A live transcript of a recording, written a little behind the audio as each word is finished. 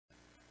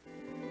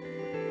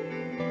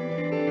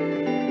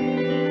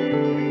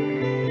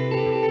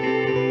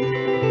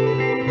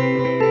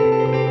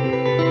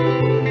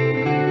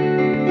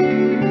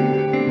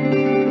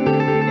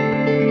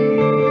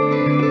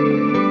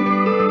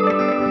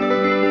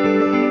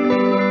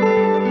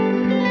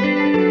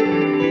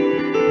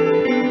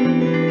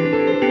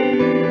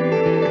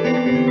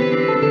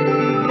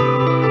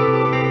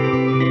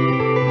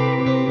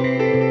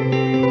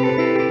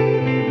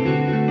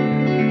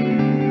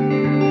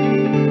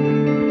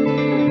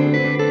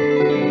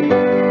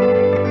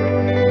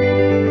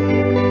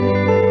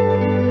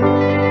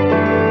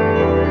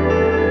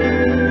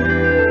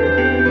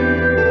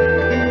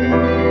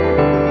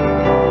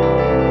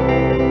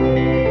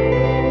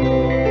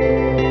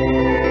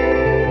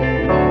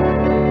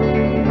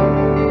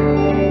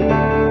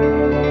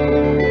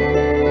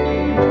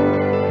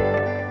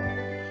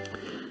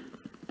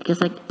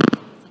guess I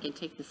can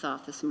take this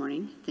off this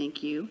morning.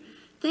 Thank you.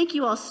 Thank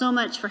you all so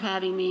much for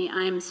having me.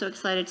 I'm so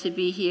excited to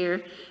be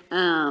here.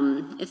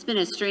 It's been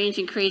a strange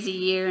and crazy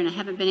year, and I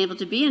haven't been able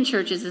to be in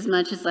churches as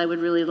much as I would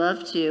really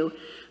love to,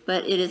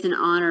 but it is an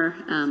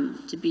honor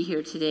to be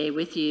here today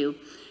with you.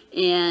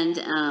 And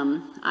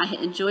I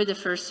enjoyed the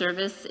first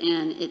service,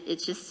 and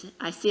it's just,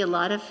 I see a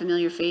lot of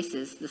familiar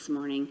faces this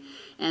morning,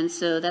 and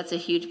so that's a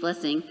huge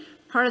blessing.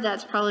 Part of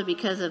that's probably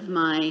because of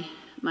my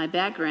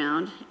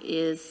background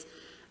is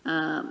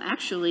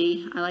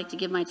actually, I like to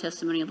give my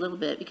testimony a little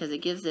bit because it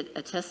gives it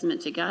a testament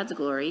to God's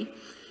glory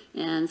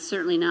and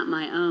certainly not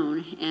my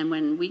own. And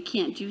when we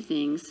can't do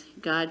things,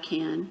 God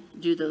can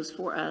do those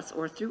for us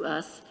or through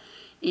us.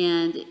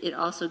 And it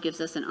also gives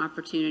us an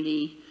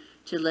opportunity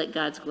to let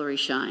God's glory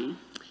shine.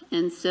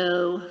 And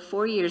so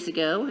 4 years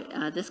ago,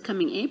 this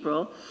coming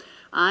April,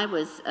 I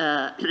was,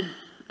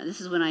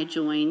 this is when I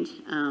joined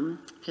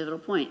Pivotal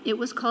Point. It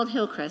was called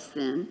Hillcrest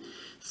then.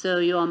 So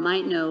you all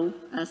might know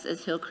us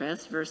as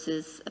Hillcrest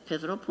versus a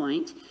Pivotal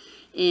Point.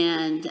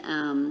 And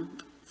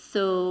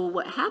so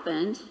what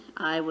happened,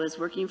 I was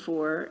working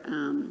for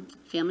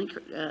Family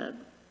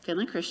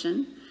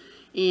Christian,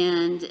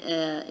 and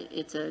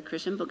it's a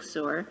Christian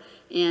bookstore.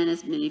 And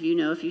as many of you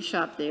know, if you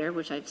shop there,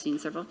 which I've seen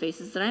several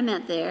faces that I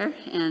met there,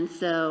 and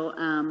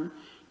so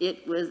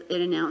it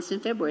announced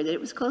in February that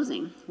it was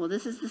closing. Well,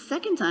 this is the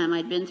second time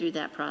I'd been through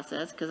that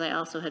process because I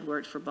also had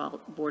worked for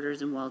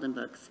Borders and Walden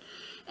Books.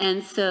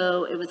 And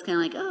so it was kind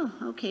of like, oh,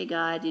 okay,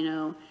 God, you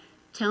know,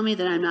 tell me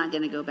that I'm not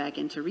going to go back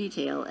into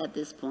retail at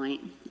this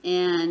point.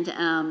 And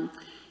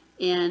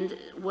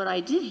what I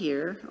did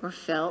hear or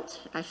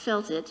felt, I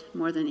felt it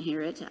more than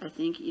hear it. I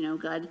think, you know,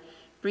 God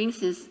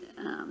brings his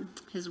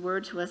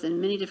word to us in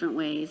many different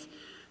ways.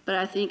 But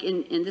I think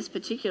in this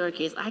particular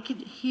case, I could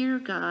hear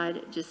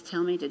God just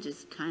tell me to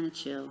just kind of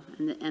chill.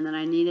 And that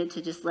I needed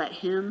to just let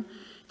him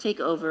take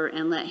over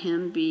and let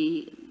him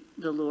be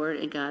the Lord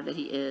and God that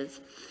he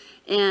is.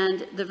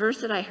 And the verse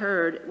that I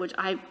heard, which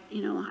I've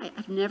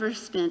never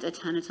spent a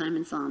ton of time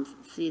in Psalms.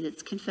 See,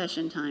 it's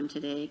confession time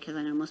today, because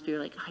I know most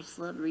people are like, I just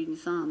love reading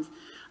Psalms.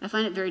 I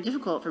find it very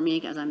difficult for me,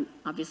 because I'm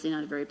obviously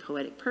not a very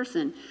poetic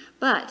person.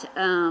 But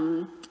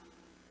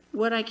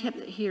what I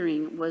kept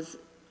hearing was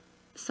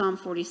Psalm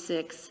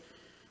 46,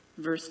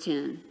 verse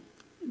 10.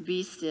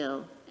 Be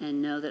still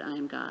and know that I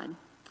am God.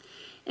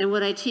 And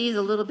what I teased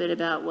a little bit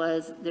about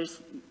was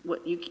there's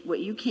what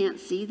you can't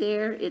see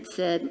there. It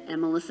said, and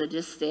Melissa,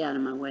 just stay out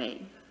of my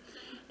way.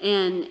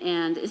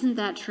 And isn't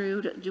that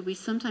true? Do we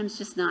sometimes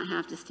just not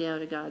have to stay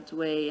out of God's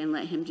way and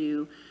let him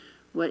do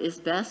what is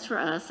best for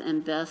us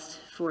and best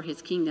for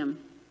his kingdom?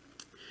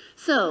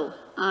 So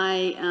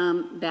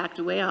I backed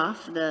away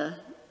off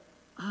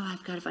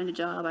I've got to find a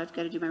job. I've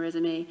got to do my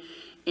resume.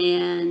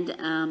 And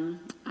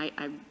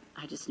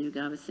I just knew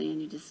God was saying,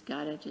 you just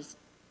gotta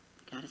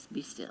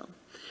be still.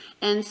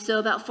 And so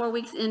about 4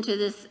 weeks into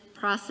this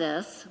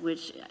process,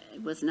 which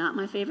was not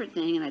my favorite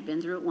thing, and I'd been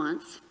through it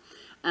once,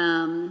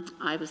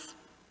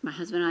 my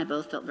husband and I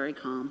both felt very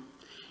calm.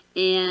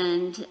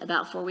 And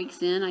about 4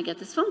 weeks in, I get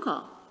this phone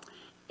call.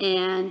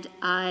 And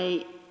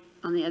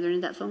on the other end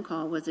of that phone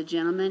call was a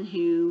gentleman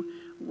who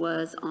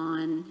was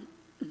on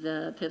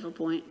the Pivotal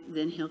Point,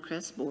 then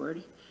Hillcrest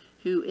board,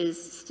 who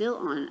is still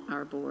on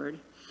our board.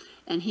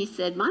 And he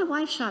said, my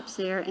wife shops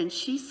there, and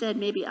she said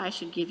maybe I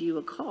should give you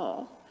a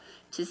call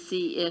to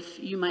see if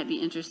you might be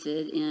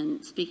interested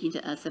in speaking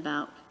to us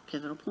about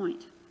Pivotal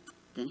Point,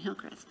 then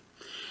Hillcrest.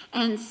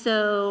 And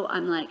so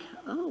I'm like,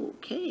 oh,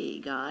 okay,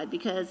 God,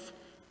 because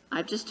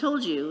I've just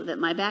told you that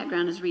my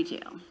background is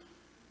retail.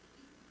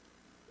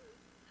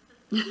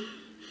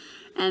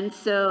 And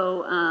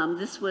so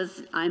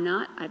I'm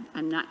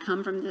not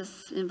come from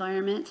this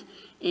environment,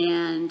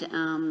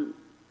 and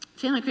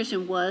Family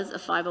Christian was a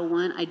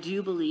 501. I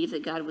do believe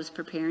that God was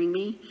preparing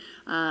me.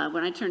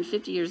 When I turned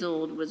 50 years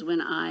old was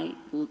when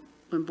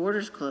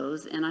Borders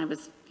closed, and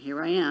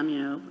here I am,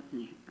 you know,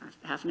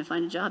 having to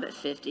find a job at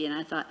 50, and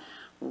I thought,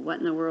 well, what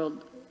in the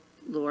world,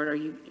 Lord, are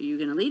you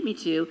going to lead me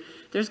to?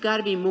 There's got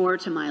to be more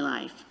to my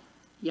life.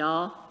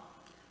 Y'all,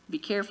 be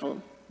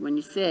careful when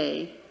you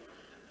say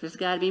there's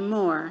got to be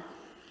more,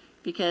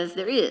 because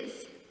there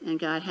is, and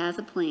God has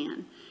a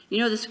plan. You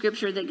know the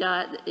scripture that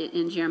God,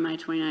 in Jeremiah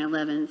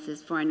 29:11,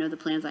 says, for I know the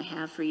plans I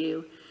have for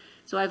you.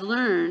 So I've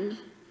learned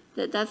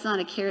that that's not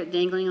a carrot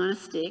dangling on a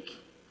stick.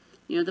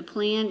 You know, the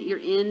plan, you're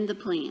in the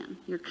plan.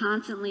 You're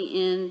constantly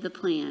in the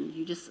plan.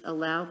 You just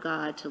allow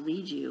God to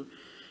lead you.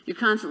 You're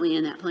constantly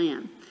in that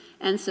plan.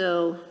 And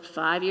so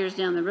 5 years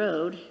down the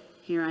road,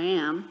 here I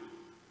am,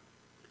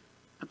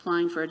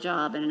 applying for a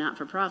job in a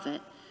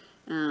not-for-profit.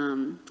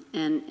 The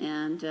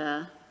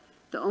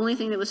only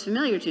thing that was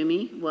familiar to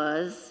me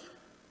was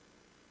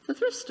the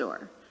thrift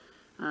store,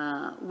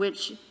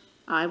 which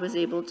I was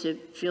able to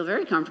feel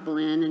very comfortable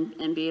in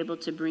and be able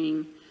to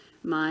bring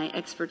my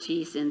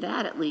expertise in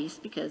that, at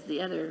least, because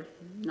the other,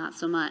 not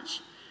so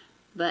much.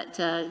 But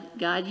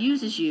God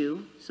uses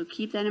you, so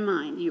keep that in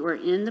mind. You are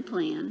in the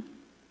plan.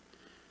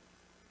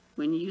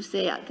 When you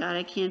say, God,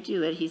 I can't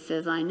do it, he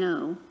says, I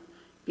know,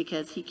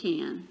 because he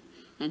can.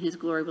 and his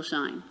glory will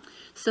shine.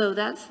 So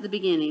that's the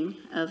beginning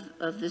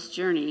of this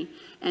journey.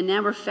 And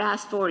now we're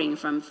fast forwarding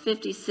from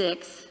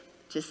 56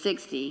 to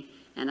 60,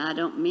 and I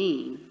don't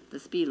mean the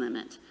speed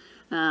limit.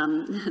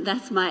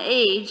 That's my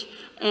age,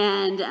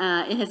 and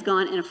it has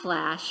gone in a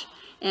flash.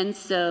 And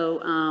so,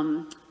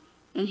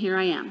 and here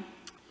I am.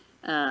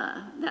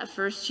 That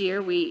first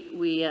year,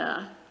 we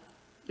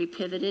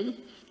pivoted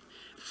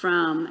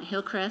from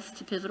Hillcrest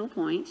to Pivotal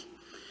Point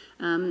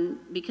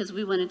because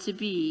we wanted to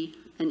be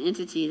an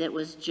entity that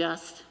was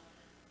just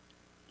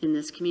in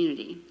this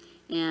community.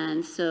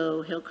 And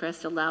so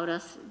Hillcrest allowed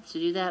us to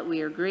do that.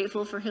 We are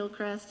grateful for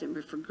Hillcrest, and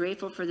we're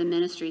grateful for the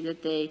ministry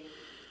that they,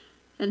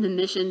 and the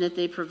mission that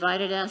they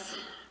provided us,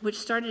 which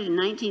started in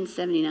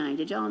 1979.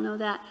 Did y'all know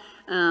that?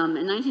 In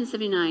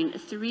 1979,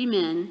 3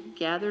 men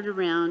gathered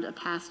around a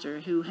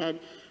pastor who had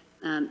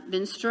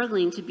been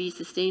struggling to be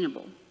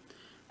sustainable.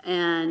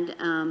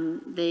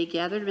 And they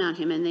gathered around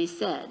him and they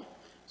said,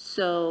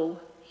 so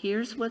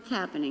here's what's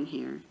happening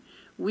here.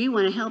 We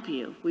want to help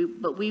you,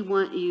 but we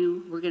want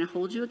you, we're going to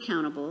hold you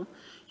accountable.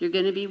 You're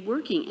going to be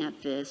working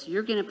at this.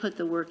 You're going to put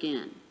the work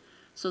in.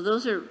 So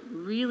those are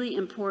really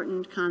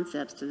important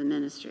concepts to the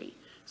ministry.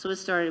 So it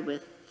started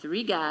with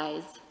 3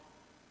 guys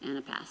and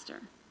a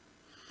pastor.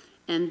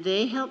 And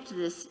they helped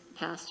this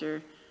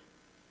pastor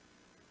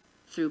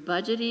through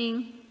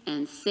budgeting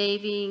and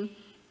saving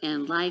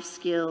and life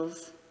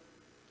skills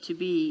to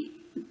be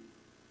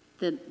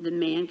the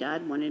man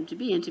God wanted him to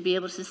be, and to be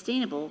able to be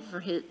sustainable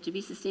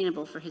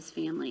for his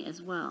family as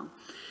well.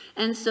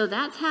 And so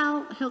that's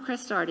how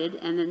Hillcrest started,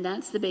 and then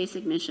that's the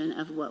basic mission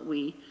of what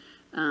we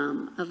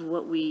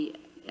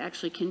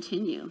actually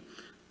continue.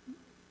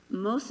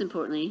 Most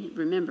importantly,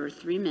 remember,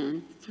 3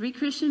 men, 3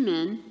 Christian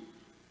men,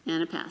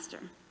 and a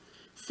pastor.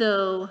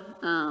 So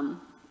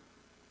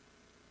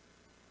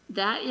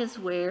that is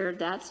where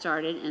that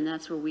started, and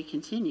that's where we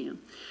continue.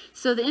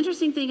 So the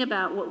interesting thing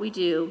about what we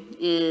do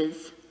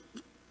is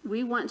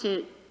we want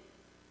to,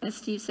 as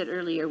Steve said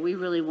earlier, we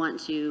really want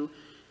to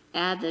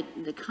add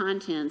the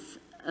contents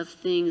of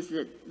things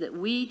that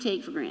we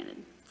take for granted.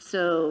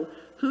 So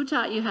who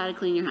taught you how to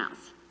clean your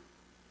house?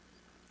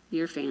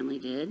 Your family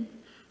did.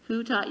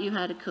 Who taught you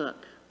how to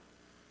cook?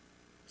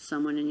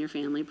 Someone in your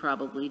family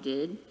probably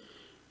did.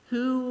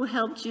 Who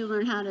helped you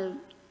learn how to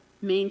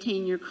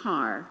maintain your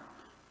car?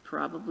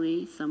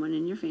 Probably someone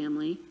in your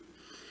family.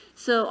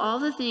 So all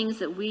the things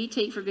that we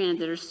take for granted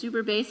that are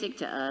super basic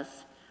to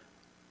us,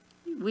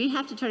 we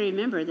have to try to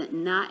remember that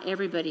not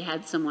everybody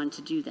had someone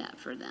to do that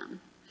for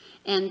them.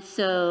 And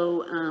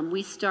so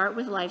we start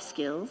with life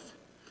skills,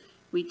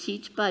 we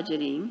teach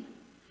budgeting,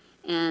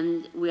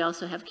 and we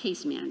also have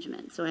case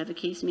management. So I have a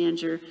case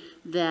manager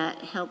that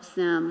helps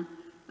them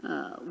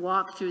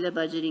walk through the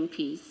budgeting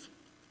piece,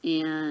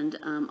 and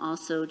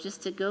also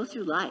just to go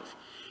through life.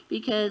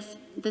 Because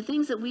the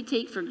things that we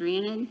take for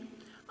granted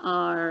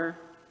are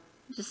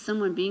just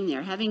someone being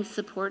there, having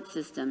support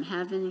system,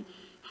 having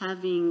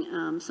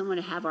someone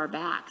to have our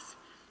backs.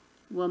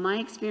 Well, my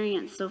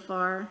experience so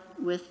far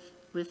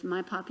with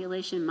my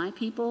population, my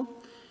people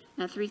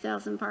at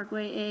 3000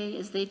 Parkway A,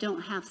 is they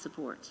don't have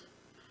support.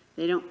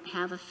 They don't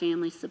have a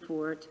family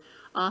support.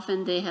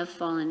 Often they have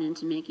fallen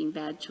into making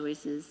bad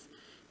choices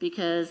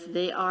because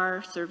they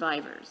are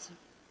survivors.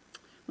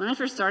 When I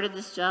first started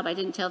this job, I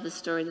didn't tell this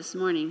story this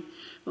morning,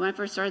 but when I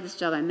first started this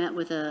job, I met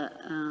with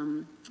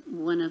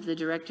one of the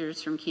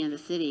directors from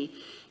Kansas City,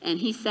 and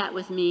he sat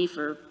with me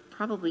for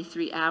probably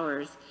 3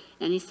 hours,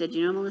 and he said,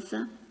 you know,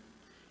 Melissa,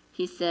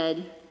 he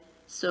said,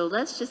 so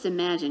let's just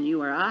imagine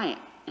you and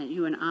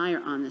I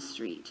are on the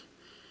street.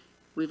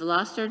 We've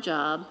lost our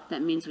job.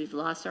 That means we've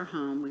lost our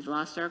home. We've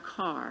lost our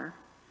car,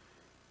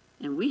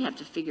 and we have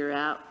to figure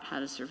out how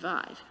to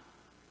survive.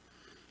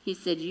 He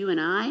said, you and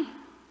I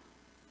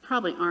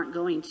probably aren't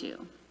going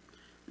to.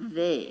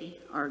 They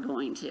are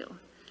going to,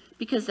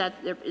 because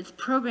it's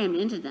programmed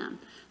into them.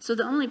 So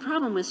the only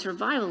problem with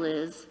survival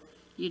is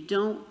you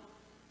don't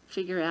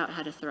figure out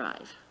how to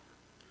thrive.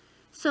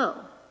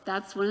 So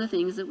that's one of the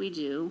things that we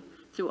do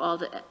through all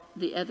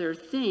the other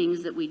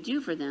things that we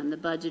do for them, the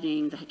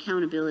budgeting, the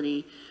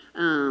accountability,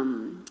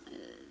 the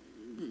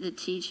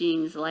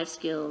teachings, life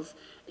skills,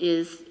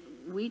 is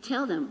we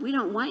tell them, we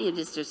don't want you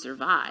just to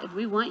survive.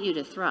 We want you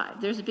to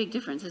thrive. There's a big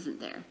difference, isn't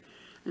there?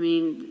 I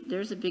mean,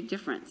 there's a big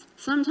difference.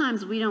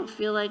 Sometimes we don't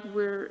feel like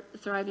we're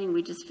thriving.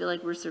 We just feel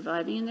like we're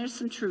surviving, and there's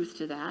some truth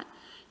to that.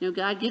 You know,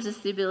 God gives us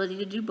the ability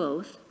to do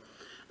both,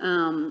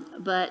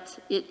 but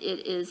it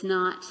is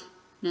not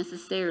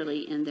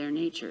necessarily in their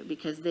nature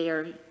because they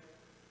are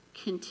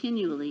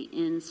continually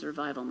in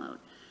survival mode.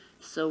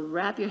 So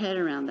wrap your head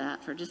around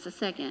that for just a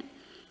second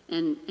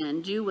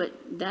and do what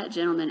that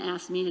gentleman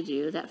asked me to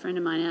do, that friend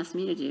of mine asked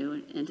me to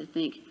do, and to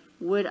think,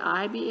 would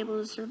I be able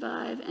to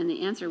survive? And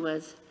the answer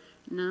was,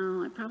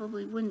 no, I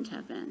probably wouldn't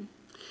have been.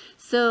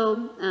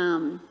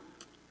 So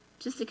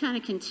just to kind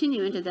of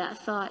continue into that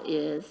thought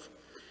is,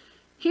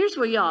 here's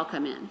where y'all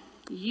come in.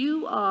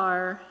 You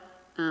are,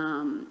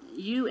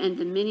 you and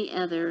the many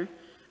other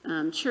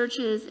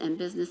churches and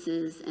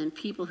businesses and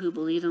people who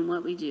believe in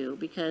what we do,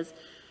 because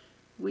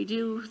we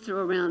do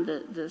throw around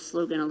the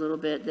slogan a little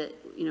bit that,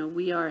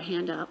 we are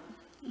hand up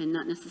and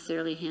not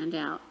necessarily hand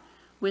out.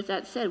 With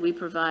that said, we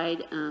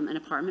provide an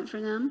apartment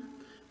for them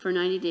for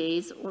 90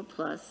 days or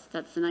plus.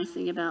 That's the nice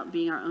thing about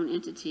being our own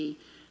entity.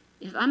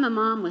 If I'm a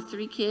mom with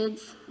 3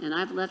 kids and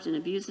I've left an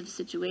abusive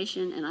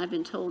situation and I've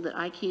been told that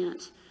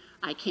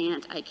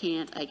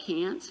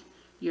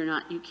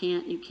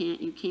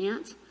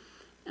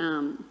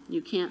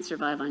you can't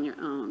survive on your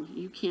own.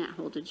 You can't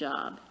hold a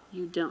job.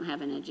 You don't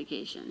have an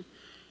education.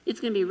 It's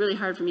going to be really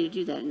hard for me to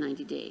do that in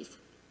 90 days.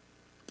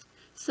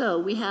 So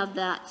we have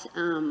that,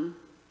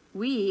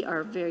 we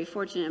are very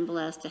fortunate and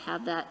blessed to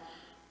have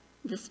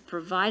this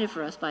provided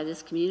for us by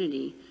this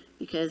community,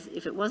 because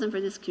if it wasn't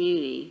for this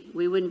community,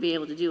 we wouldn't be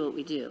able to do what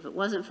we do. If it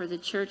wasn't for the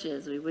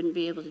churches, we wouldn't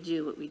be able to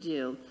do what we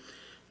do.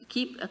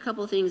 Keep a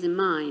couple things in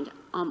mind.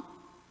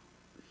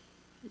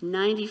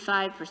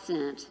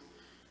 95%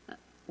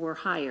 or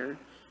higher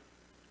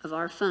of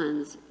our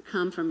funds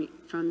come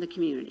from the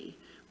community.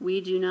 We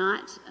do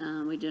not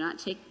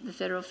take the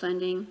federal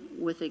funding,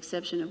 with the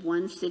exception of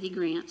one city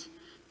grant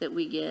that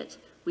we get.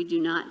 We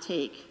do not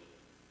take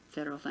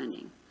federal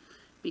funding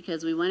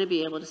because we want to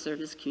be able to serve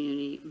this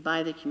community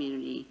by the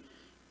community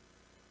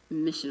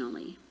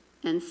missionally.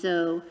 And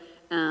so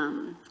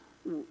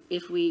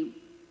if we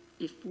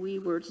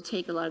were to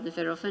take a lot of the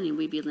federal funding,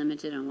 we'd be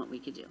limited on what we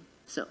could do.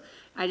 So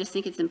I just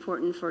think it's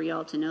important for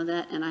y'all to know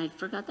that, and I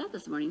forgot that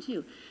this morning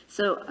too.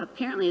 So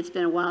apparently it's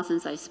been a while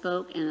since I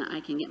spoke, and I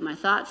can get my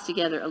thoughts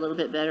together a little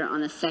bit better on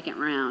the second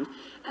round.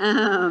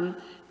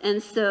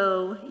 And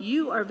so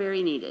you are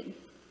very needed.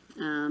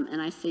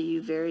 And I say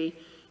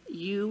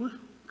you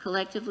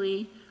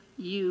collectively,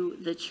 you,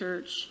 the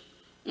church,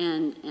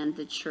 and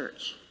the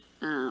church.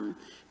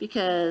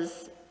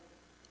 Because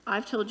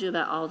I've told you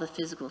about all the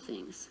physical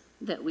things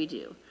that we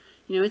do.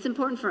 It's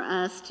important for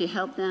us to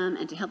help them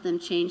and to help them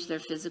change their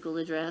physical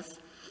address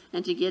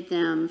and to get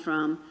them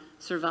from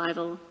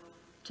survival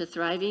to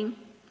thriving,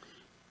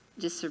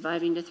 just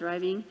surviving to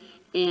thriving.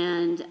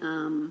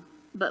 And,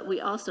 but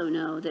we also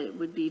know that it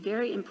would be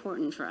very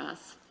important for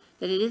us,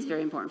 that it is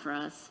very important for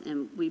us,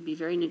 and we'd be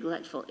very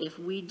neglectful if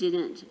we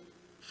didn't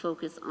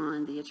focus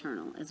on the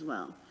eternal as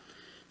well.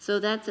 So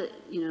that's,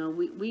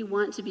 we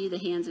want to be the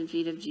hands and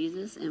feet of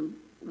Jesus, and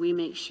we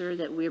make sure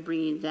that we're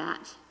bringing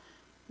that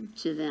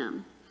to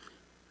them.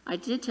 I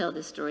did tell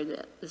this story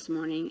this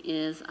morning.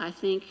 I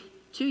think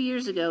 2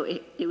 years ago,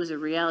 it was a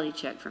reality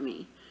check for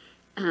me,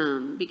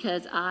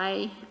 because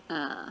I'd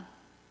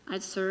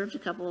served a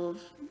couple of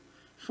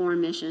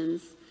foreign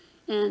missions,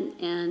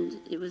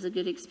 and it was a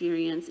good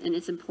experience, and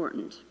it's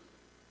important.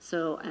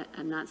 So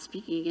I'm not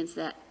speaking against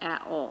that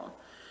at all.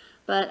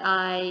 But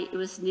it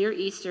was near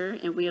Easter,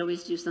 and we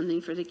always do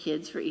something for the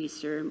kids for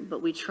Easter,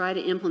 but we try to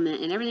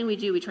implement, and everything we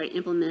do, we try to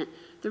implement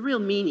the real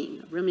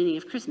meaning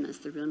of Christmas,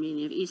 the real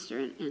meaning of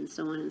Easter, and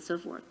so on and so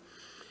forth.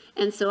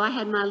 And so I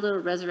had my little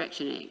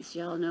resurrection eggs.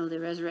 Y'all know the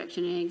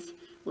resurrection eggs?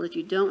 Well, if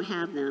you don't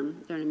have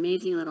them, they're an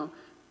amazing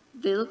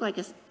they look like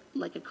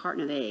a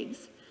carton of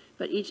eggs,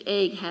 but each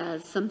egg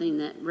has something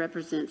that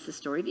represents the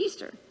story of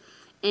Easter.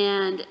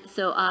 And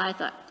so I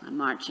thought, I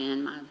march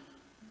in, my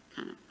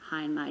kind of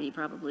high and mighty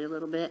probably a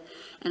little bit,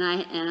 and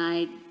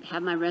I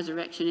have my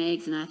resurrection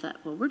eggs, and I thought,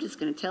 well, we're just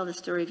going to tell the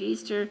story of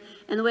Easter.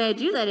 And the way I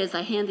do that is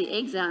I hand the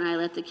eggs out and I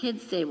let the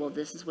kids say, well,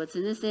 this is what's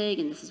in this egg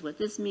and this is what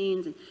this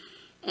means.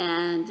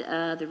 And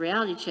the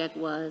reality check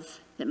was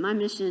that my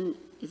mission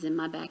is in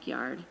my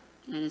backyard,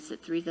 and it's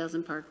at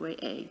 3000 Parkway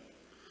A,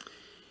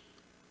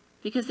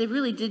 because they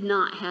really did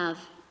not have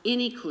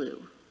any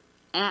clue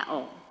at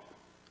all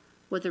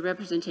what the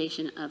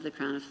representation of the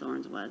crown of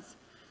thorns was,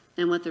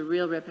 and what the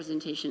real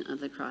representation of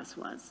the cross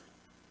was,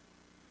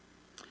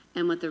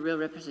 and what the real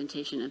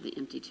representation of the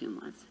empty tomb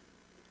was.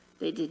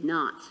 They did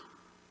not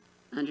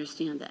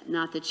understand that.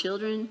 Not the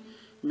children,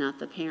 not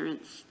the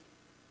parents,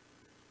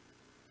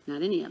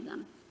 not any of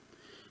them.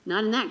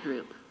 Not in that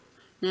group.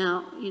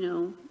 Now,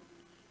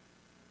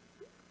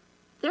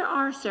 there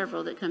are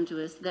several that come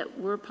to us that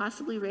were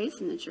possibly raised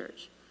in the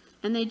church,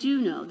 and they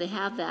do know, they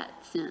have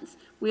that sense.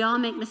 We all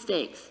make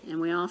mistakes, and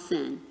we all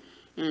sin,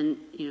 and,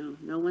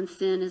 no one's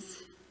sin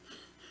is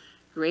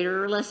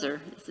greater or lesser.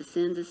 It's a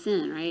sin's a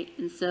sin, right?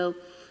 And so,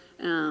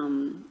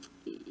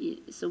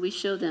 so we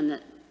show them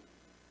that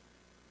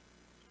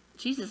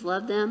Jesus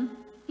loved them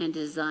and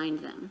designed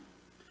them.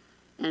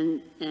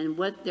 And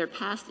what their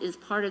past is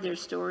part of their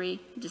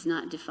story does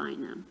not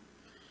define them.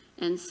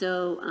 And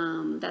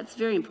so that's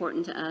very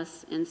important to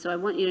us. And so I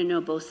want you to know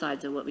both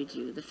sides of what we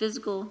do, the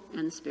physical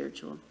and the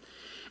spiritual.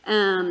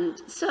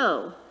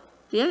 So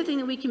the other thing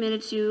that we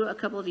committed to a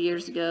couple of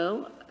years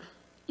ago,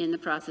 in the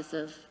process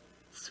of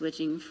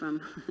switching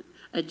from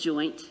a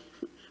joint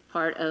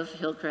part of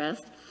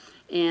Hillcrest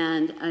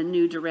and a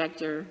new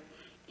director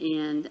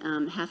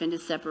and having to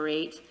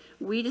separate,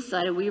 we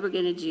decided we were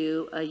going to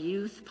do a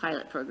youth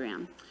pilot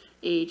program,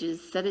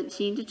 ages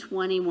 17 to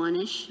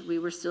 21-ish. We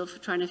were still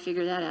trying to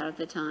figure that out at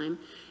the time.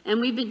 And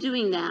we've been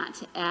doing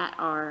that at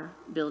our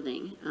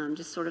building,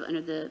 just sort of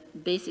under the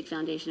basic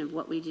foundation of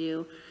what we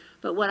do.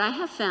 But what I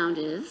have found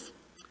is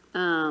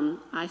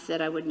I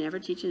said I would never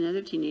teach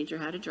another teenager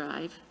how to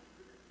drive.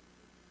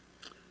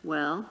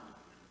 Well,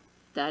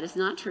 that is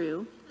not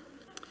true.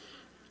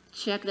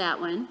 Check that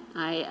one.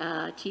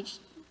 I've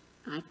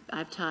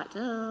taught,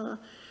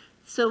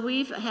 so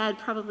we've had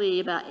probably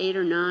about 8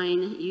 or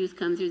 9 youth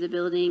come through the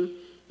building,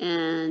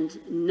 and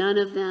none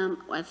of them,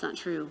 well, that's not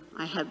true.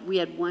 We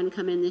had one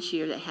come in this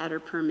year that had her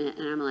permit,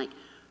 and I'm like,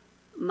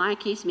 my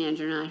case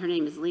manager and I, her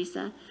name is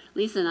Lisa.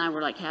 Lisa and I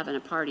were like having a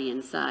party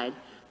inside.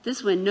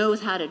 This one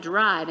knows how to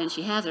drive, and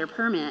she has her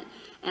permit,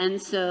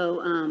 and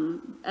so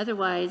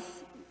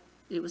otherwise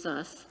it was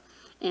us.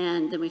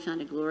 And then we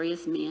found a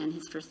glorious man.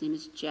 His first name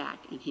is Jack,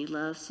 and he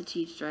loves to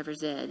teach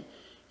driver's ed.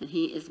 And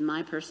he is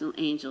my personal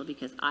angel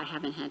because I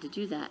haven't had to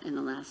do that in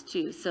the last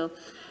 2. So,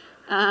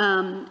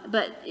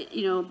 but,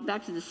 you know,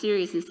 back to the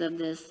seriousness of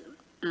this,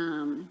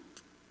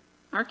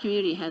 our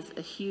community has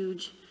a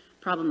huge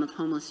problem of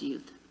homeless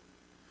youth.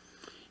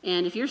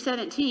 And if you're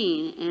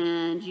 17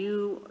 and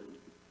you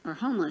are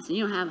homeless and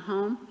you don't have a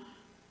home,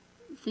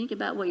 think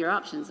about what your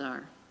options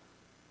are.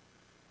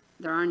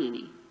 There aren't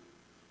any.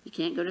 You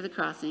can't go to the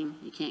crossing.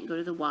 You can't go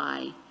to the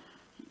Y.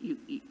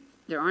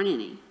 There aren't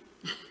any.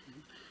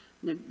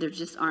 There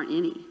just aren't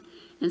any.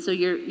 And so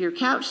you're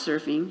couch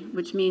surfing,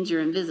 which means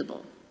you're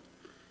invisible.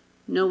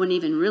 No one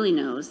even really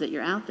knows that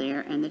you're out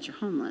there and that you're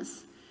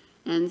homeless.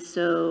 And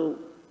so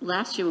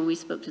last year when we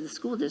spoke to the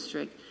school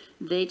district,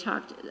 they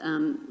talked,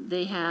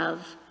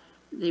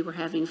 they were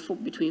having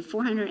between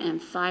 400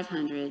 and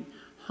 500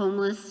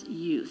 homeless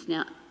youth.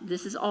 Now,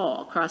 this is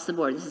all across the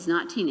board. This is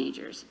not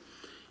teenagers.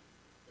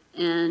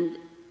 And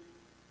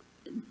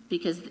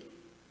because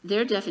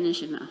their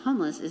definition of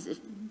homeless is if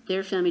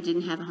their family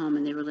didn't have a home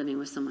and they were living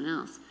with someone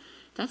else.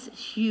 That's a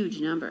huge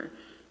number.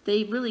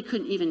 They really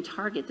couldn't even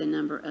target the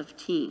number of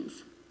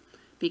teens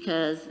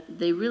because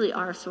they really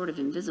are sort of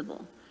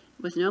invisible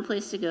with no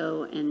place to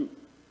go and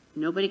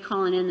nobody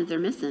calling in that they're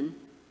missing.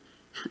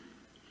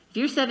 If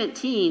you're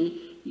 17,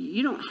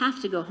 you don't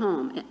have to go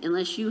home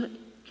unless you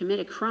commit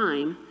a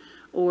crime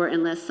or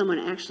unless someone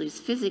actually is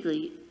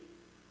physically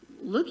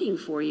looking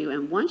for you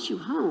and wants you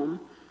home.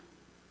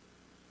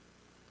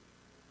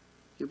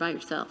 You're by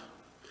yourself.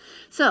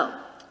 So,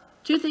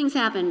 2 things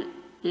happened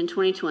in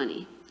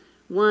 2020.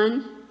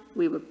 One,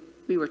 we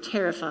were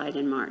terrified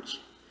in March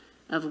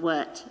of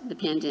what the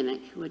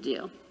pandemic would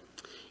do.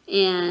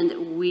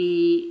 And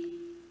we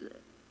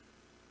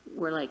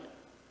were like,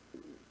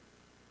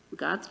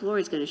 God's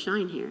glory is going to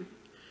shine here.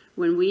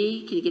 When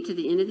we can get to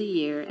the end of the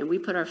year and we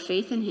put our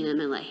faith in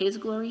Him and let His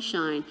glory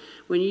shine,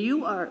 when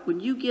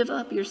you give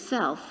up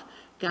yourself,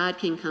 God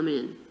can come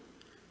in.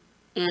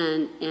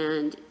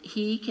 And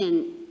he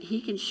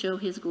can show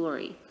His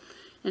glory.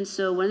 And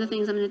so one of the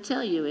things I'm going to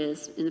tell you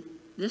is,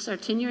 this is our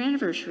 10-year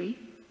anniversary,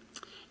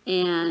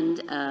 and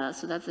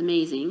so that's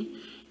amazing.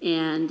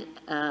 And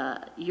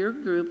your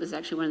group is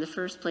actually one of the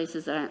first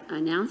places that I'm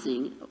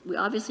announcing. We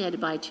obviously had to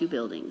buy 2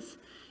 buildings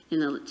in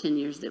the 10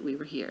 years that we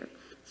were here.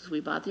 So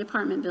we bought the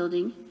apartment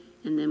building,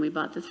 and then we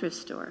bought the thrift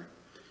store.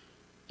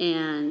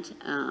 And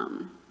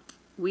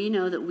we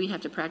know that we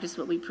have to practice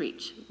what we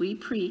preach. We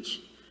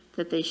preach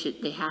that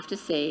they have to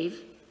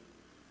save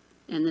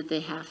and that they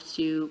have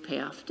to pay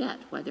off debt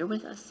while they're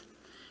with us.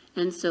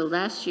 And so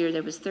last year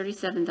there was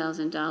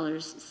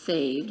 $37,000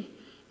 saved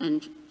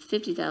and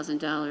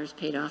 $50,000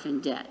 paid off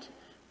in debt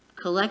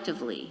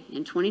collectively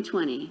in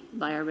 2020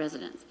 by our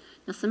residents.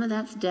 Now some of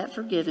that's debt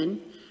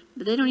forgiven,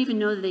 but they don't even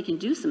know that they can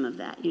do some of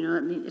that. You know,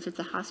 I mean, if it's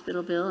a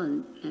hospital bill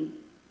and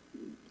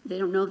they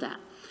don't know that.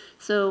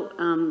 So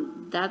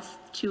that's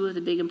 2 of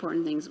the big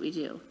important things we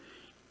do.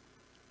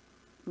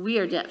 We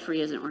are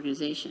debt-free as an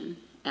organization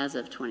as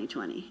of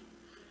 2020.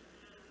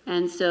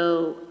 And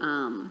so,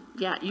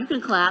 yeah, you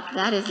can clap.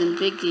 That is a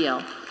big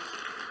deal.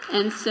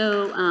 And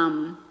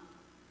so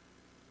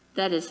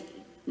that is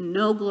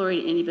no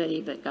glory to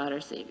anybody but God our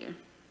Savior,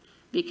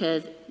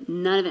 because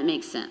none of it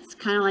makes sense.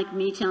 Kind of like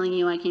me telling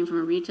you I came from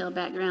a retail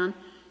background.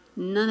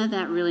 None of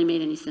that really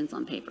made any sense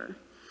on paper.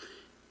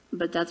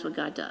 But that's what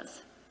God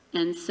does.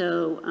 And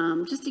so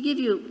just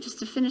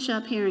to finish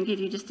up here and give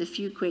you just a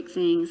few quick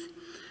things.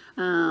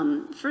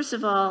 First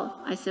of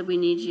all, I said we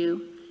need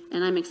you,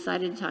 and I'm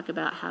excited to talk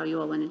about how you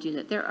all want to do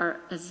that. There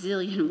are a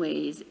zillion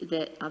ways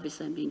that,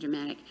 obviously I'm being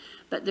dramatic,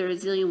 but there are a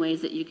zillion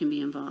ways that you can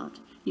be involved.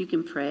 You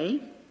can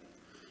pray,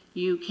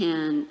 you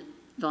can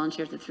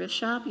volunteer at the thrift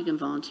shop, you can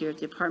volunteer at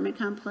the apartment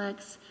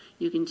complex,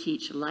 you can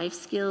teach life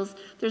skills.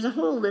 There's a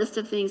whole list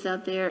of things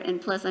out there,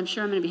 and plus I'm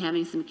sure I'm going to be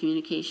having some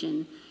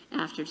communication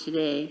after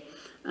today.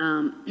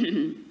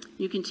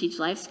 You can teach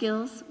life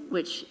skills,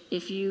 which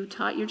if you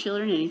taught your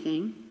children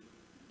anything,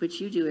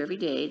 which you do every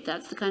day,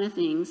 that's the kind of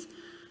things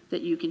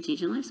that you can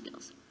teach in life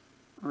skills.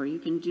 Or you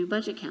can do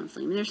budget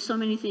counseling. I mean, there's so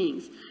many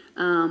things.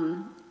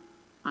 I'm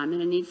going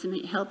to need some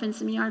help in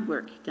some yard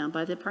work down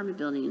by the apartment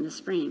building in the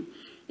spring.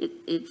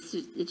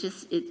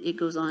 It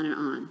goes on and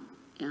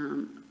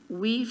on.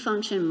 We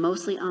function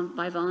mostly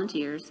by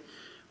volunteers.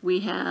 We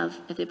have,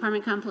 at the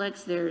apartment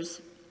complex,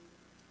 there's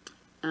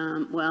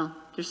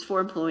 4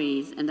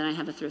 employees, and then I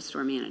have a thrift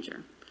store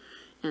manager.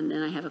 And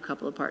then I have a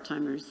couple of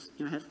part-timers.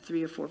 I have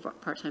 3 or 4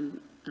 part-time,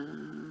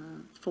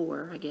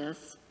 4, I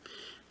guess,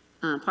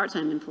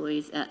 part-time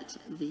employees at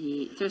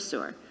the thrift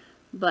store.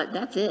 But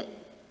that's it,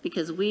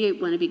 because we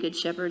want to be good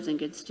shepherds and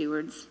good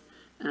stewards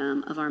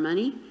of our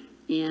money,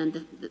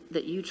 and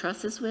that you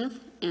trust us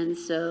with. And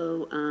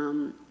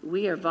so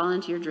we are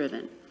volunteer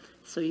driven.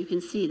 So you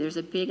can see there's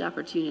a big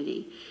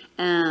opportunity.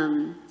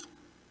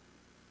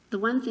 The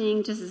one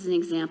thing, just as an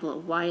example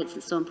of why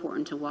it's so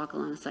important to walk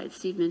alongside,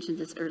 Steve mentioned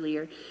this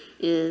earlier,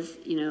 is,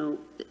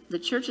 the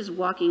church is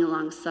walking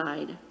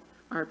alongside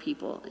our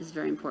people is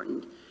very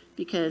important,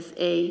 because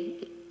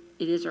it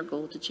is our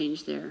goal to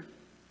change their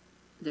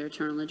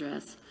eternal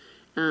address.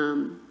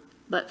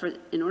 But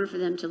in order for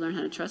them to learn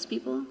how to trust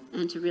people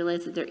and to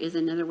realize that there is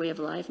another way of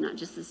life, not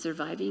just the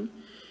surviving.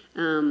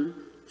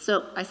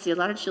 So I see a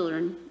lot of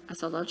children. I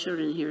saw a lot of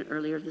children here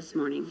earlier this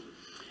morning.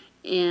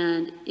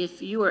 And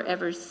if you are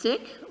ever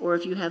sick or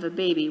if you have a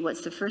baby,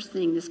 what's the first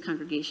thing this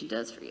congregation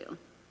does for you?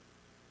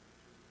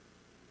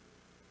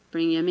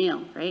 Bring you a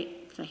meal,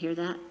 right? Did I hear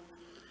that?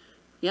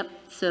 Yep,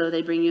 so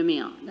they bring you a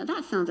meal. Now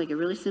that sounds like a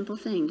really simple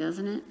thing,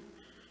 doesn't it?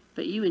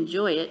 But you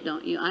enjoy it,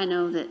 don't you? I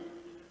know that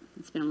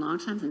it's been a long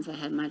time since I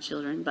had my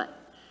children, but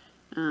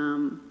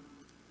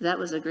that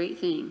was a great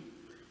thing.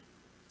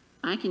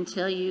 I can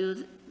tell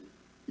you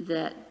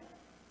that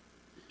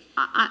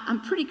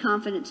I'm pretty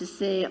confident to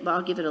say, but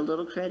I'll give it a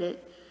little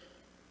credit.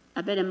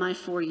 I bet in my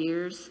 4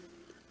 years,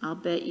 I'll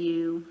bet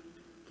you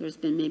there's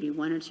been maybe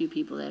 1 or 2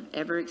 people that have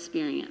ever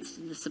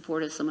experienced the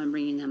support of someone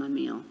bringing them a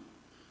meal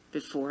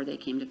before they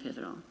came to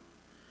Pivotal.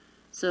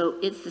 So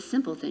it's the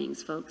simple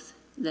things, folks,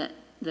 that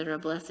are a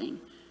blessing.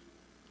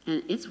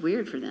 And it's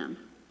weird for them.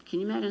 Can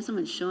you imagine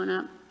someone showing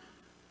up,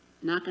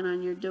 knocking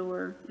on your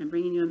door and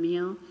bringing you a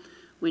meal,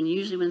 when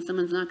usually when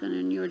someone's knocking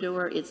on your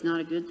door, it's not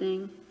a good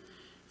thing?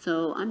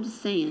 So I'm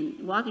just saying,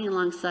 walking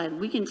alongside,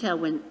 we can tell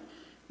when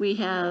we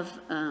have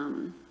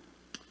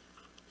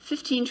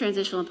 15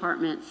 transitional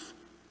apartments,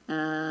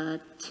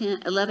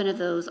 11 of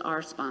those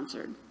are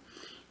sponsored.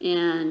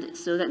 And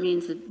so that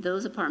means that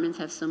those apartments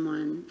have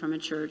someone from a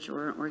church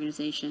or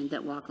organization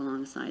that walk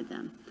alongside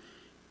them.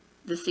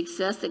 The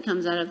success that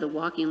comes out of the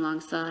walking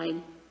alongside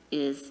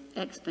is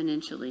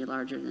exponentially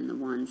larger than the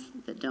ones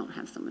that don't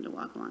have someone to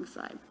walk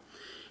alongside.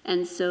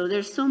 And so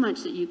there's so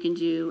much that you can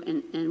do,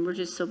 and we're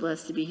just so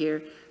blessed to be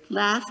here.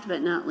 Last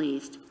but not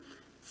least,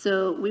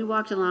 so we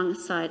walked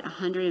alongside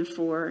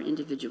 104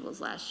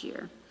 individuals last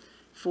year.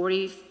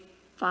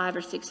 45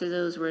 or 6 of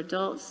those were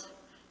adults,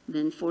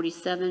 then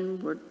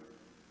 47 were,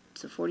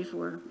 so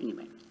 44,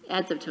 anyway,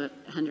 adds up to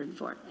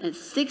 104. And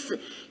six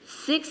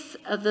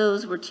of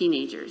those were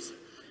teenagers.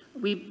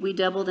 We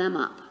double them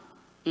up.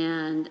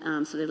 And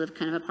so they live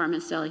kind of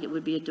apartment style, like it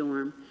would be a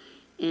dorm.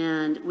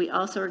 And we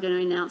also are going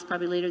to announce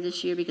probably later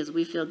this year, because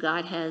we feel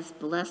God has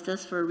blessed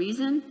us for a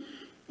reason,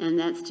 and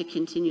that's to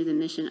continue the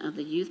mission of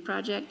the youth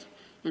project.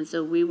 And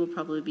so we will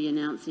probably be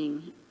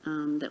announcing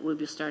that we'll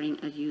be starting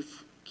a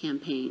youth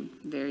campaign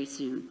very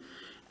soon.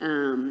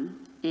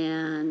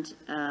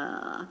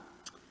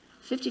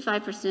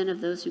 55%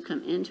 of those who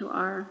come into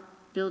our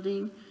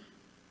building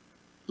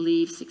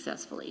leave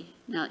successfully.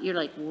 Now you're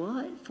like,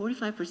 what?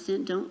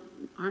 45%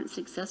 aren't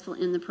successful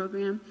in the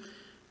program?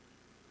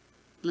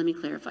 Let me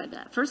clarify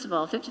that. First of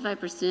all,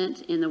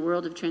 55% in the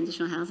world of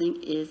transitional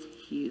housing is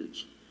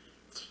huge.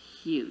 It's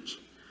huge.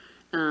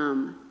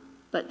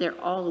 But they're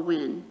all a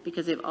win,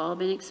 because they've all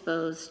been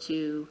exposed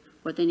to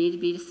what they need to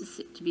be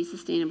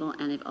sustainable,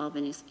 and they've all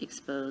been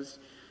exposed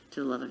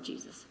to the love of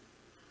Jesus.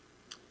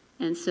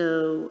 And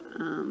so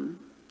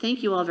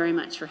thank you all very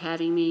much for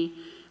having me.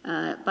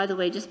 By the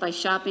way, just by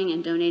shopping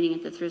and donating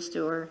at the thrift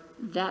store,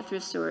 that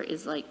thrift store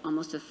is like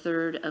almost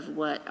 1/3 of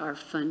what our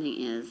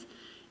funding is.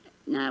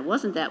 Now, it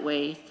wasn't that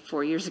way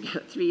 4 years ago,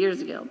 3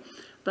 years ago,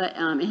 but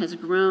it has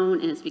grown,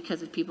 and it's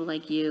because of people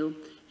like you.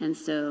 And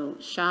so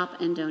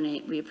shop and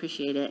donate. We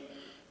appreciate it.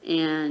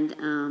 And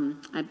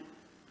I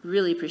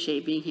really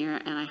appreciate being here,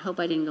 and I hope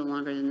I didn't go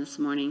longer than this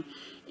morning.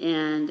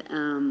 And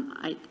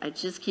I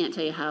just can't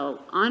tell you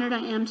how honored I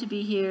am to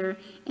be here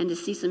and to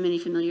see so many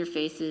familiar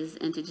faces,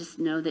 and to just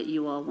know that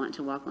you all want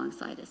to walk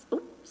alongside us.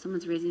 Oh,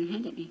 someone's raising their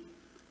hand at me.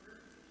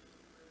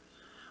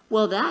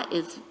 Well, that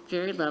is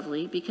very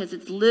lovely, because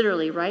it's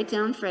literally right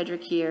down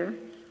Frederick here,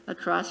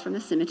 across from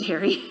the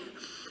cemetery,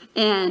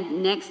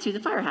 and next to the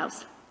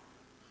firehouse,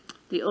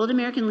 the old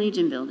American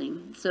Legion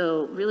building.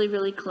 So really,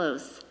 really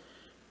close.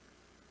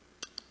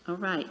 All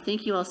right.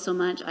 Thank you all so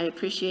much. I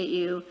appreciate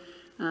you.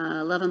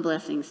 Love and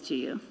blessings to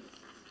you.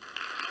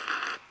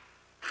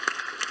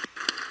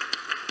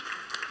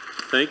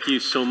 Thank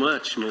you so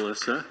much,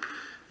 Melissa.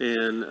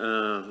 And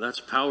that's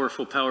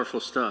powerful,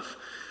 powerful stuff.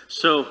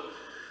 So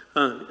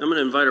I'm going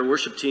to invite our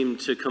worship team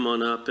to come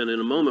on up, and in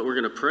a moment we're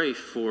going to pray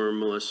for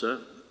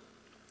Melissa.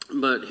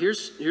 But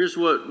here's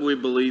what we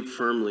believe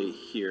firmly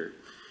here.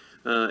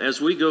 As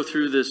we go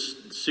through this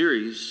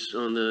series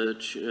on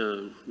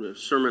the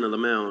Sermon on the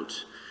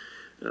Mount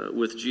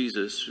with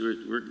Jesus,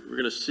 we're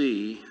going to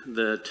see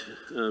that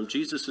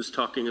Jesus is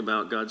talking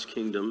about God's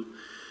kingdom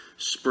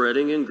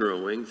spreading and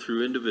growing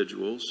through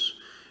individuals,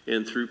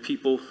 and through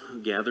people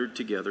gathered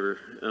together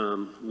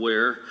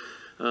where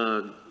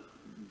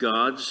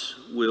God's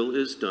will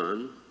is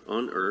done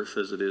on earth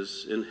as it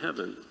is in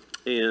heaven.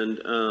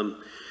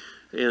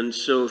 And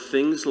so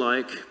things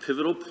like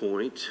Pivotal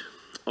Point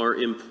are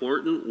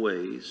important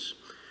ways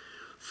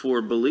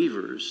for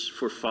believers,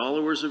 for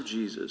followers of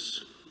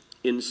Jesus,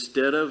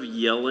 instead of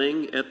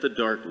yelling at the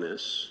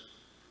darkness,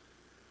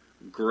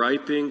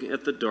 griping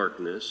at the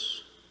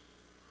darkness,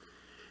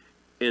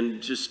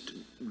 and just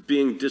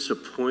being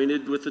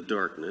disappointed with the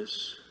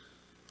darkness,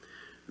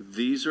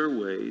 these are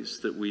ways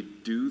that we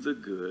do the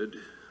good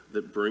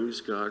that brings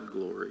God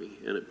glory.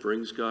 And it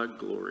brings God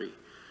glory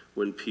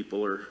when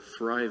people are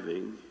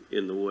thriving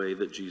in the way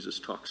that Jesus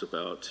talks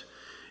about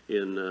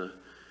in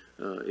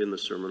the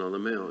Sermon on the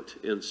Mount.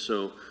 And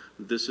so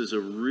this is a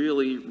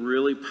really,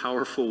 really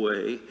powerful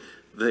way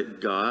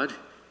that God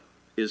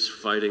is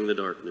fighting the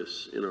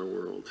darkness in our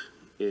world.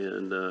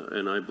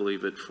 And I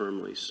believe it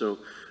firmly. So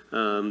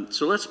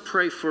let's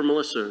pray for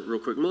Melissa real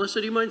quick. Melissa,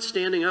 do you mind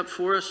standing up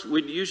for us?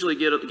 We'd usually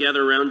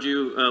gather around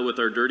you with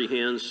our dirty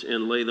hands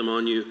and lay them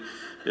on you,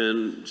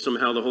 and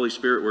somehow the Holy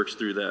Spirit works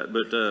through that.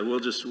 But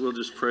we'll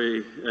just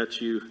pray at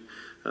you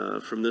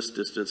from this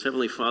distance.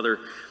 Heavenly Father,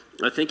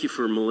 I thank you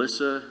for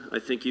Melissa. I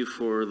thank you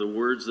for the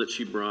words that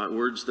she brought,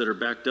 words that are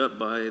backed up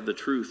by the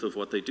truth of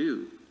what they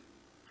do.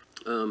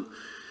 And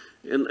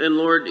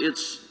Lord,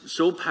 it's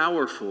so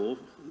powerful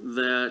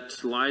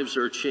that lives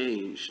are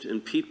changed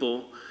and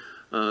people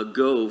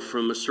go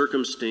from a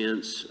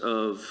circumstance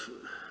of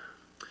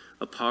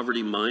a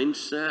poverty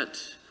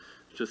mindset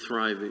to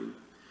thriving.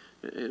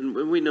 And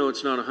we know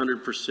it's not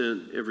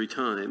 100% every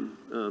time,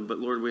 but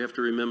Lord, we have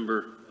to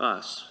remember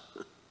us,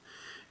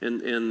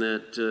 and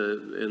that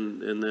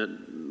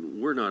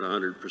we're not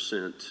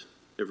 100%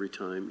 every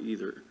time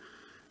either.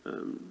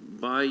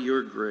 By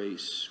your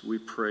grace, we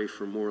pray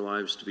for more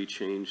lives to be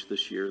changed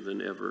this year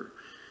than ever.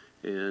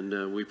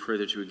 And we pray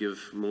that you would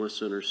give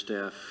Melissa and her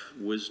staff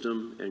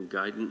wisdom and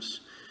guidance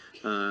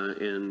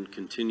and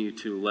continue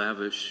to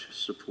lavish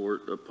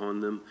support upon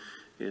them.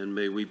 And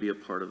may we be a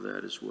part of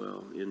that as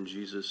well. In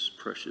Jesus'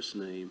 precious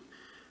name,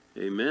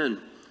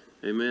 amen.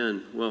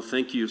 Amen. Well,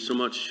 thank you so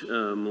much,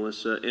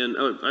 Melissa. And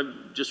I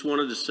just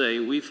wanted to say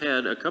we've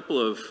had a couple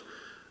of,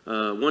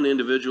 one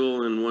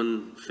individual and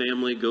one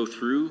family go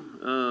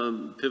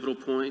through Pivotal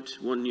Point.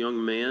 One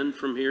young man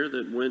from here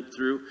that went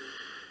through,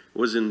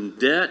 was in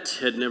debt,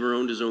 had never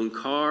owned his own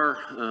car,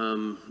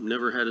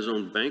 never had his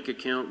own bank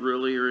account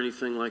really or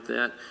anything like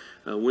that.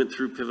 Went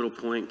through Pivotal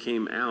Point,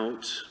 came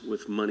out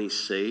with money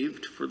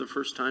saved for the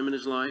first time in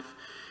his life,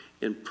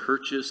 and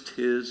purchased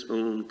his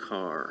own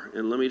car.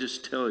 And let me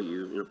just tell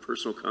you, in a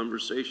personal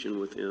conversation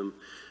with him,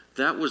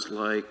 that was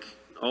like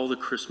all the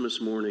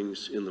Christmas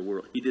mornings in the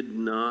world. He did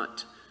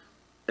not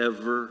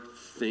ever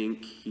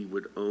think he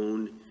would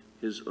own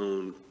his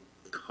own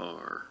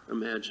car.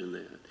 Imagine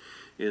that.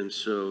 And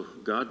so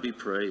God be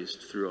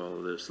praised through all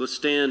of this. Let's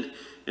stand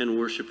and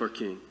worship our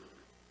King.